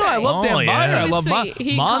 You know, I love Dan Byer. I love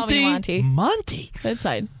Monty. Monty. That's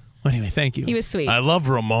fine. Anyway, thank you. He was sweet. I love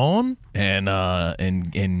Ramon and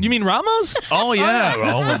You mean Ramos? Oh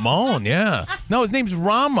yeah, Ramon. Yeah. No, his name's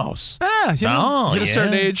Ramos. You hit a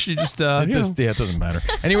certain age, you just it doesn't matter.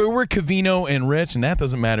 Anyway, we're Covino and Rich, and that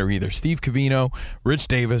doesn't matter either. Steve Covino, Rich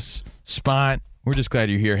Davis, Spot. We're just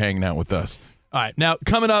glad you're here hanging out with us. All right, now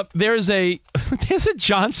coming up, there's a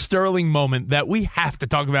John Sterling moment that we have to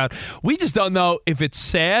talk about. We just don't know if it's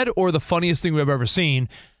sad or the funniest thing we've ever seen.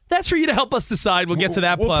 That's for you to help us decide. We'll get to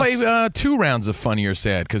that. We'll play 2 rounds of funny or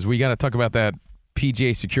sad because we got to talk about that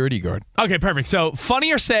PGA security guard. Okay, perfect. So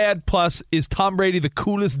funny or sad plus is Tom Brady the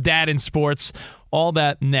coolest dad in sports? All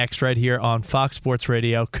that next right here on Fox Sports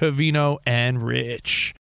Radio. Covino and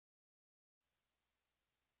Rich.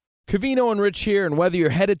 Covino and Rich here, and whether you're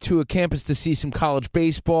headed to a campus to see some college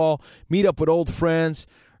baseball, meet up with old friends,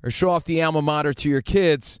 or show off the alma mater to your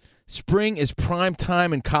kids, spring is prime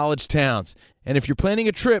time in college towns. And if you're planning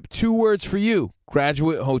a trip, 2 words for you: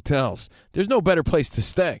 Graduate Hotels. There's no better place to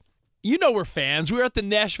stay. You know we're fans. We were at the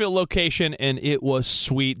Nashville location, and it was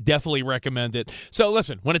sweet. Definitely recommend it. So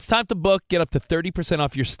listen, when it's time to book, get up to 30%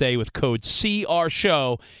 off your stay with code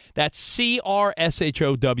CRSHOW. That's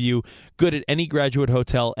CRSHOW. Good at any Graduate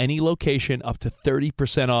Hotel, any location, up to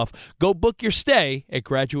 30% off. Go book your stay at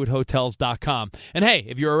graduatehotels.com. And hey,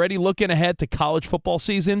 if you're already looking ahead to college football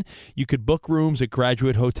season, you could book rooms at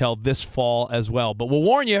Graduate Hotel this fall as well. But we'll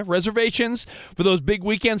warn you, reservations for those big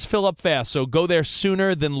weekends fill up fast, so go there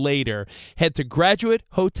sooner than later. Head to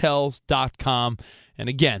graduatehotels.com. And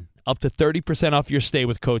again, up to 30% off your stay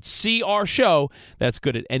with code CRSHOW. That's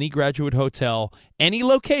good at any Graduate Hotel, any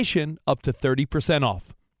location, up to 30%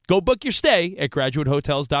 off. Go book your stay at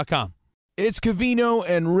graduatehotels.com. It's Covino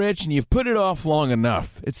and Rich, and you've put it off long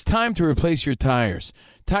enough. It's time to replace your tires.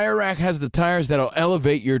 Tire Rack has the tires that'll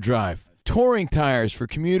elevate your drive. touring tires for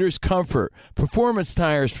commuters' comfort, performance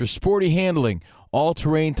tires for sporty handling,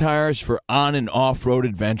 all-terrain tires for on- and off-road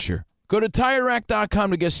adventure. Go to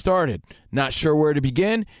TireRack.com to get started. Not sure where to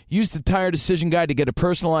begin? Use the Tire Decision Guide to get a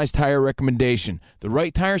personalized tire recommendation. The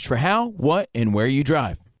right tires for how, what, and where you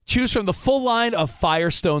drive. Choose from the full line of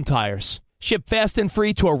Firestone tires. Ship fast and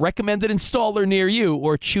free to a recommended installer near you,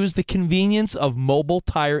 or choose the convenience of mobile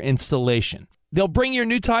tire installation. They'll bring your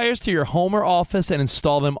new tires to your home or office and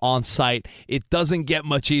install them on site. It doesn't get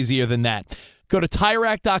much easier than that. Go to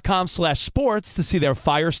TireRack.com/sports to see their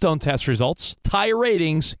Firestone test results, tire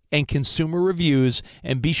ratings, and consumer reviews,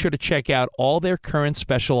 and be sure to check out all their current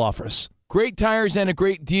special offers. Great tires and a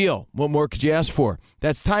great deal. What more could you ask for?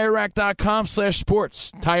 That's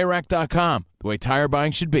TireRack.com/sports. TireRack.com, the way tire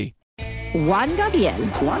buying should be. Juan Gabriel.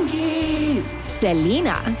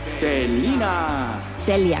 Selena.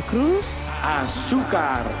 Celia Cruz.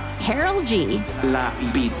 Azúcar. Karol G. La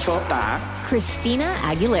Bichota. Christina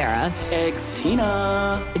Aguilera.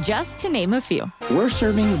 Ex-Tina. Just to name a few. We're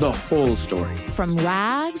serving the whole story. From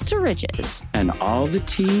rags to riches. And all the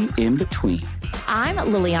tea in between. I'm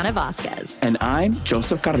Liliana Vasquez. And I'm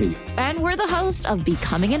Joseph Carrillo. And we're the host of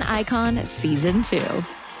Becoming an Icon Season 2.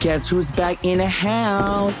 Guess who's back in the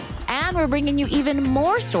house? And we're bringing you even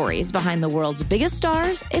more stories behind the world's biggest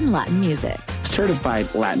stars in Latin music.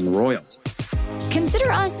 Certified Latin royalty. Consider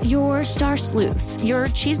us your star sleuths, your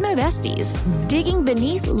chisme besties, digging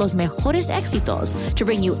beneath los mejores éxitos to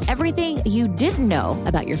bring you everything you didn't know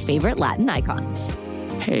about your favorite Latin icons.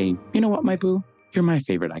 Hey, you know what, my boo? You're my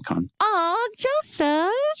favorite icon. Aw,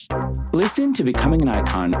 Joseph. Listen to Becoming an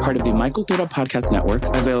Icon, part of the Michael Dura Podcast Network,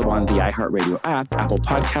 available on the iHeartRadio app, Apple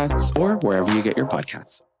Podcasts, or wherever you get your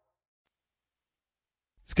podcasts.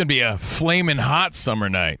 It's going to be a flaming hot summer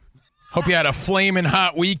night. Hope you had a flaming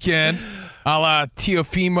hot weekend, a la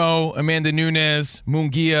Teofimo, Amanda Nunes,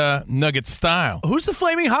 Munguia, Nugget style. Who's the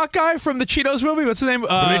flaming hot guy from the Cheetos movie? What's his name?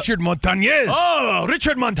 Richard Montañez. Oh,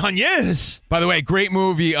 Richard Montañez. By the way, great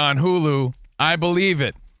movie on Hulu. I believe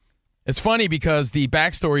it. It's funny because the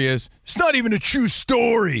backstory is, it's not even a true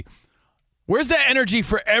story. Where's that energy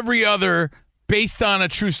for every other based on a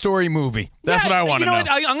true story movie? That's what I want to know. You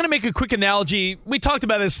know what? I'm going to make a quick analogy. We talked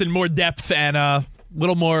about this in more depth and a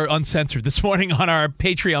little more uncensored this morning on our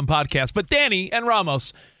Patreon podcast. But Danny and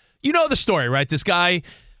Ramos, you know the story, right? This guy,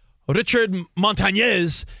 Richard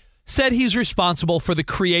Montañez, said he's responsible for the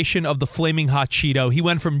creation of the Flaming Hot Cheeto. He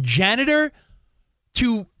went from janitor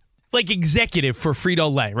to executive for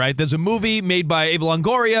Frito-Lay, right? There's a movie made by Eva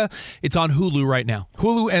Longoria. It's on Hulu right now.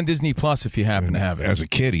 Hulu and Disney Plus if you happen to have it. As a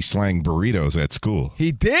kid, he slang burritos at school.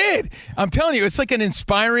 He did. I'm telling you, it's like an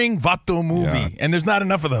inspiring vato movie, and there's not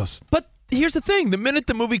enough of those. But here's the thing. The minute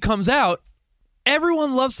the movie comes out,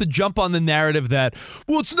 everyone loves to jump on the narrative that,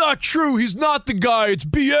 well, it's not true. He's not the guy. It's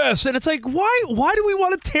BS. And it's like, why do we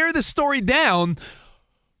want to tear this story down?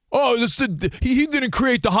 Oh, he didn't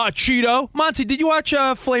create the hot Cheeto. Monty, did you watch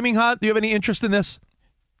Flaming Hot? Do you have any interest in this?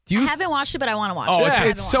 I haven't watched it, but I want to watch Oh, it.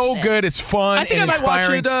 it's so good. It's fun I think and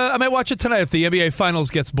inspiring. I might watch it tonight if the NBA Finals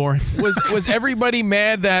gets boring. Was everybody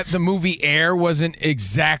mad that the movie Air wasn't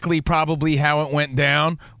exactly probably how it went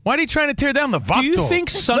down? Why are you trying to tear down the Vato? Do you think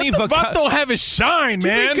Sonny Let the Vato have his shine,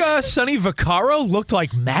 man? Do you think Sonny Vaccaro looked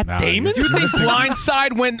like Matt Damon? Do you think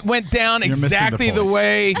Blindside went down exactly the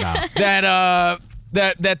way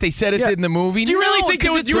that they said it did in the movie? Do you really think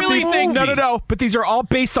it was? Do you really think? No. But these are all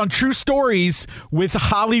based on true stories with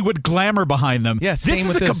Hollywood glamour behind them. Yeah, this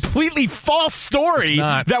is a completely false story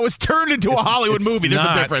that was turned into a Hollywood movie. There's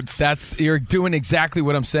a difference. You're doing exactly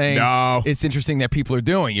what I'm saying. No, it's interesting that people are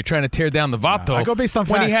doing. You're trying to tear down the Vato. I go based on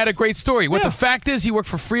when facts. he had a great story. What the fact is, he worked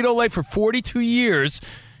for Frito-Lay for 42 years,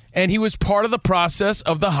 and he was part of the process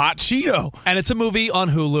of the hot Cheeto. And it's a movie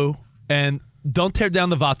on Hulu, and don't tear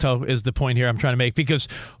down the Vato is the point here I'm trying to make, because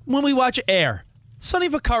when we watch Air, Sonny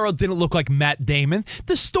Vaccaro didn't look like Matt Damon.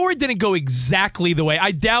 The story didn't go exactly the way.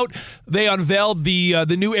 I doubt they unveiled the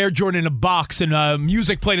new Air Jordan in a box and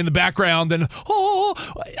music played in the background and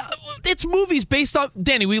it's movies based on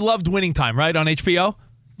Danny. We loved Winning Time, right, on HBO.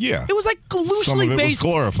 Yeah. It was like loosely Some of it based.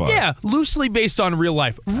 was glorified. Yeah, loosely based on real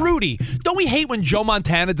life. Rudy, don't we hate when Joe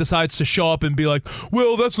Montana decides to show up and be like,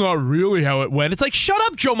 well, that's not really how it went? It's like, shut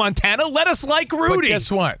up, Joe Montana. Let us like Rudy. But guess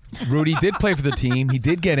what? Rudy did play for the team. He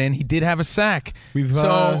did get in. He did have a sack.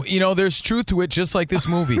 So, there's truth to it, just like this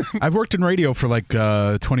movie. I've worked in radio for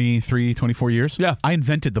 23, 24 years. Yeah. I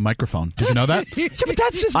invented the microphone. Did you know that? Yeah, but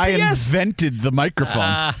that's just BS. I invented the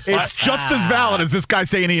microphone. It's just as valid as this guy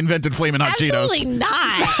saying he invented Flamin' Hot Cheetos. Absolutely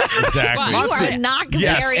not. Exactly. You are not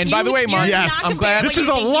comparing. And by the way, Monty, I'm glad this is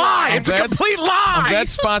a lie. It's a complete lie. I'm glad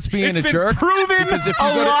Spot's being a jerk. Proven because if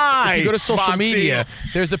you go to social media,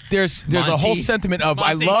 there's a whole sentiment of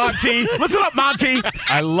I love Monty. Listen up, Monty.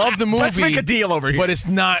 I love the movie. Let's make a deal over here. But it's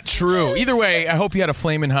not true. Either way, I hope you had a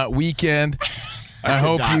flaming hot weekend. I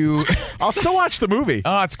hope you. I'll still watch the movie.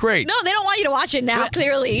 Oh, it's great. No, they don't want you to watch it now.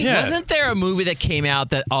 Clearly, Wasn't there a movie that came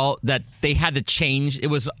out that they had to change? It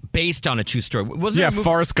was based on a true story. Wasn't there a movie?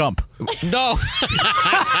 Forrest Gump. No.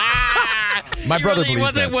 My brother believes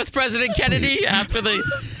was that. it with President Kennedy after the?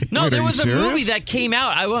 No, there was a movie that came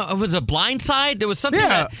out. It was a Blind Side. There was something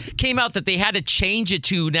that came out that they had to change it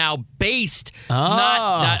to now based.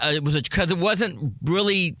 Not it was because it wasn't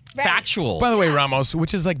really factual. By the way, Ramos,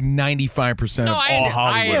 which is like 95% of all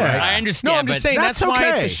Hollywood. I understand. No, I'm just saying that's why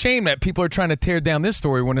okay. it's a shame that people are trying to tear down this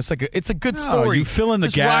story when it's like it's a good story. You fill in the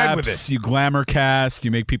Just ride with gaps. it. You glamour cast.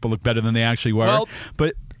 You make people look better than they actually were. Well,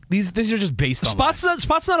 but these are just based on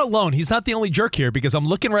Spot's not alone. He's not the only jerk here because I'm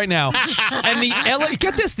looking right now, and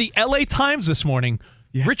the LA Times this morning.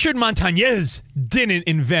 Yeah. Richard Montañez didn't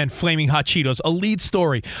invent Flaming Hot Cheetos, a lead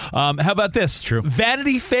story. How about this? True.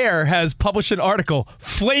 Vanity Fair has published an article,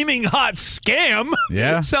 Flaming Hot Scam.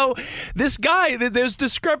 Yeah. So this guy, there's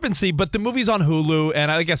discrepancy, but the movie's on Hulu,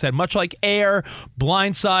 and like I said, much like Air,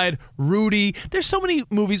 Blindside, Rudy, there's so many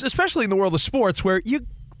movies, especially in the world of sports, where you're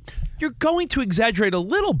going to exaggerate a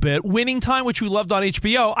little bit. Winning Time, which we loved on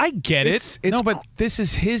HBO, I get it. No, but this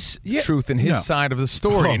is his truth and his side of the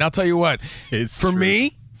story. And I'll tell you what, for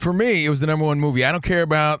me, it was the number one movie. I don't care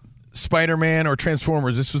about Spider-Man or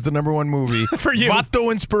Transformers. This was the number one movie. For you. Vato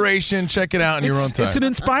inspiration. Check it out in your own time. It's an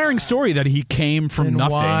inspiring story that he came from Then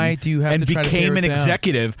nothing why do you have and to try to became tear an it down?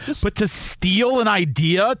 executive. But to steal an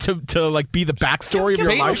idea to like be the backstory of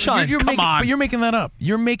your life, But you're making that up.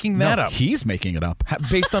 You're making that up. He's making it up.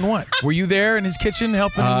 Based on what? Were you there in his kitchen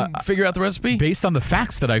helping him figure out the recipe? Based on the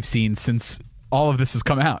facts that I've seen since all of this has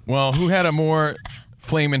come out. Well, who had a more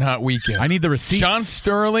flaming hot weekend? I need the receipts. John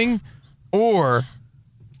Sterling or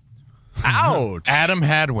Ouch. Adam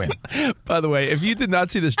Hadwin. By the way, if you did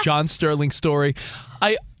not see this John Sterling story,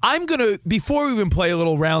 I'm going to, before we even play a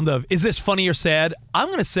little round of, is this funny or sad? I'm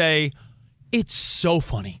going to say it's so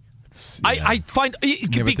funny. I find,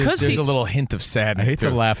 because there's a little hint of sadness. I hate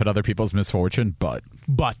to laugh at other people's misfortune, but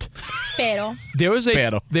Pero. there was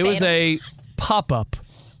a pop-up.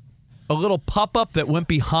 A little pop-up that went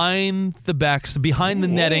behind the backs, behind the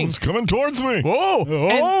netting. It's coming towards me. Whoa!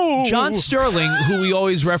 And John Sterling, who we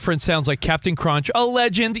always reference, sounds like Captain Crunch, a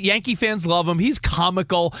legend. Yankee fans love him. He's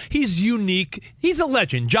comical. He's unique. He's a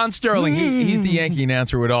legend. John Sterling. He's the Yankee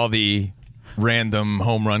announcer with all the random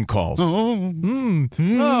home run calls. Oh,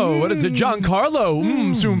 what is it?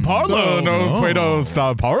 Giancarlo. Soon Parlo.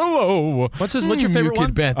 Parlo. What's your favorite you one?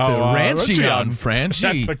 Could bet the Ranchi on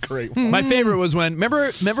Franchi. That's a great one. My favorite was when,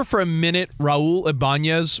 remember for a minute, Raul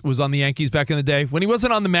Ibanez was on the Yankees back in the day? When he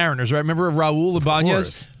wasn't on the Mariners, right? Remember Raul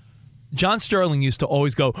Ibanez? John Sterling used to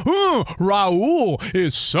always go, Raul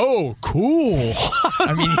is so cool.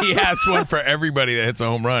 I mean, he has one for everybody that hits a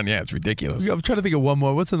home run. Yeah, it's ridiculous. I'm trying to think of one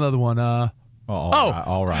more. What's another one?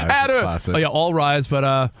 All Rise. Classic. Oh, yeah, All Rise.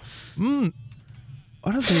 But,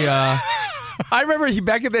 what is he? I remember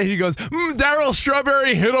back in the day, he goes, Darryl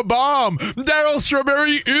Strawberry hit a bomb. Darryl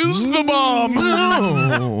Strawberry is the bomb.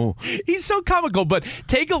 No. He's so comical, but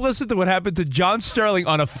take a listen to what happened to John Sterling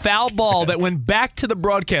on a foul ball that went back to the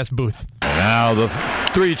broadcast booth. Now the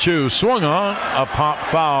 3-2 swung on, a pop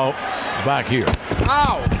foul back here.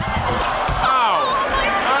 Ow! Ow!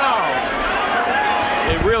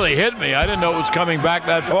 Ow! It really hit me. I didn't know it was coming back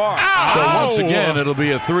that far. Ow! So once again, it'll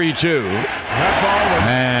be a 3-2.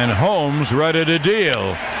 And Holmes ready to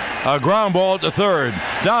deal. A ground ball at the third.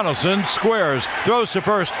 Donaldson squares, throws to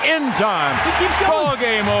first in time. He keeps going. Ball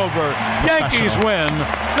game over. Yankees win.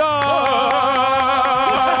 The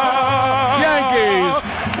Yankees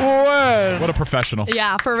win. What a professional.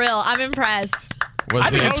 Yeah, for real. I'm impressed. I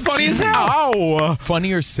think it's funny as hell. Ow.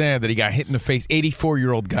 Funny or sad that he got hit in the face?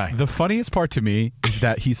 84-year-old guy. The funniest part to me is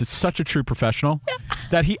that he's such a true professional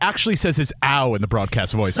that he actually says his ow in the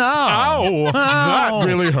broadcast voice. Ow. That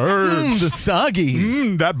really hurts. The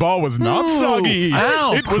soggies. That ball was not soggy.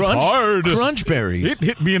 Ow. It was hard. Crunch berries. It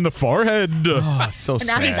hit me in the forehead. Oh, so And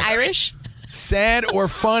now sad. he's Irish? Sad or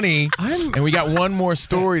funny, and we got one more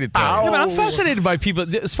story to tell. Yeah, but I'm fascinated by people.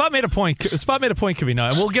 Spot made a point, Kavino,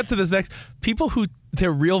 and we'll get to this next. People who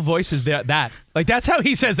their real voice is that. Like, that's how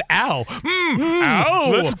he says, ow.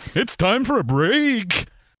 Ow. It's time for a break.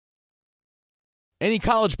 Any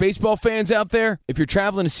college baseball fans out there? If you're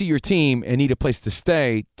traveling to see your team and need a place to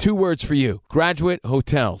stay, 2 words for you: Graduate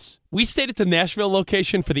Hotels. We stayed at the Nashville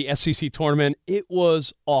location for the SEC tournament. It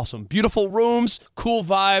was awesome. Beautiful rooms, cool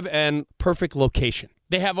vibe, and perfect location.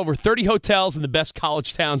 They have over 30 hotels in the best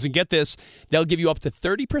college towns. And get this, they'll give you up to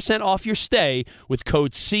 30% off your stay with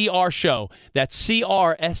code CRSHOW. That's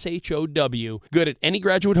CRSHOW. Good at any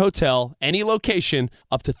Graduate Hotel, any location,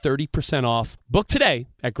 up to 30% off. Book today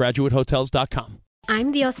at graduatehotels.com.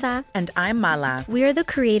 I'm Diosa. And I'm Mala. We are the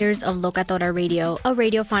creators of Locatora Radio, a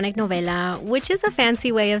radiophonic novela, which is a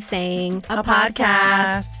fancy way of saying a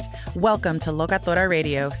podcast. Welcome to Locatora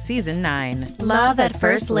Radio, Season 9. Love at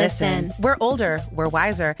first listen. We're older, we're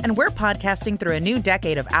wiser, and we're podcasting through a new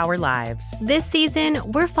decade of our lives. This season,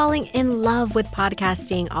 we're falling in love with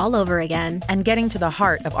podcasting all over again. And getting to the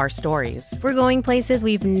heart of our stories. We're going places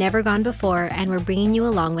we've never gone before, and we're bringing you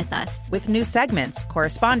along with us. With new segments,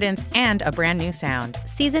 correspondence, and a brand new sound.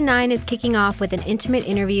 Season 9 is kicking off with an intimate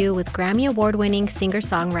interview with Grammy Award-winning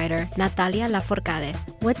singer-songwriter Natalia Lafourcade.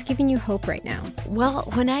 What's giving you hope right now? Well,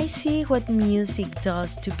 when I see what music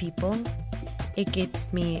does to people, it gives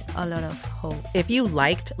me a lot of hope. If you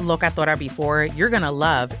liked Locatora before, you're going to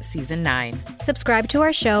love Season 9. Subscribe to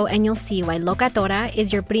our show and you'll see why Locatora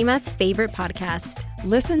is your prima's favorite podcast.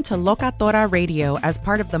 Listen to Locatora Radio as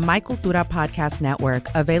part of the My Cultura Podcast Network,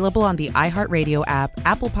 available on the iHeartRadio app,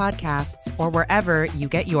 Apple Podcasts, or wherever you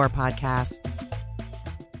get your podcasts.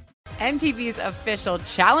 MTV's official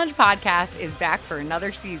Challenge podcast is back for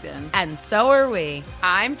another season. And so are we.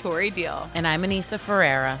 I'm Tori Deal. And I'm Anissa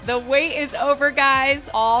Ferreira. The wait is over, guys.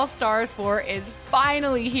 All Stars 4 is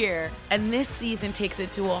finally here. And this season takes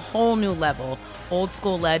it to a whole new level. Old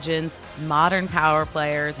school legends, modern power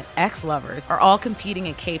players, and ex-lovers are all competing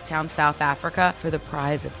in Cape Town, South Africa for the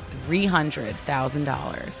prize of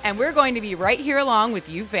 $300,000. And we're going to be right here along with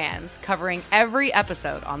you fans, covering every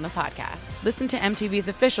episode on the podcast. Listen to MTV's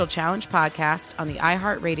official Challenge podcast on the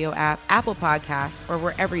iHeartRadio app, Apple Podcasts, or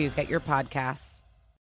wherever you get your podcasts.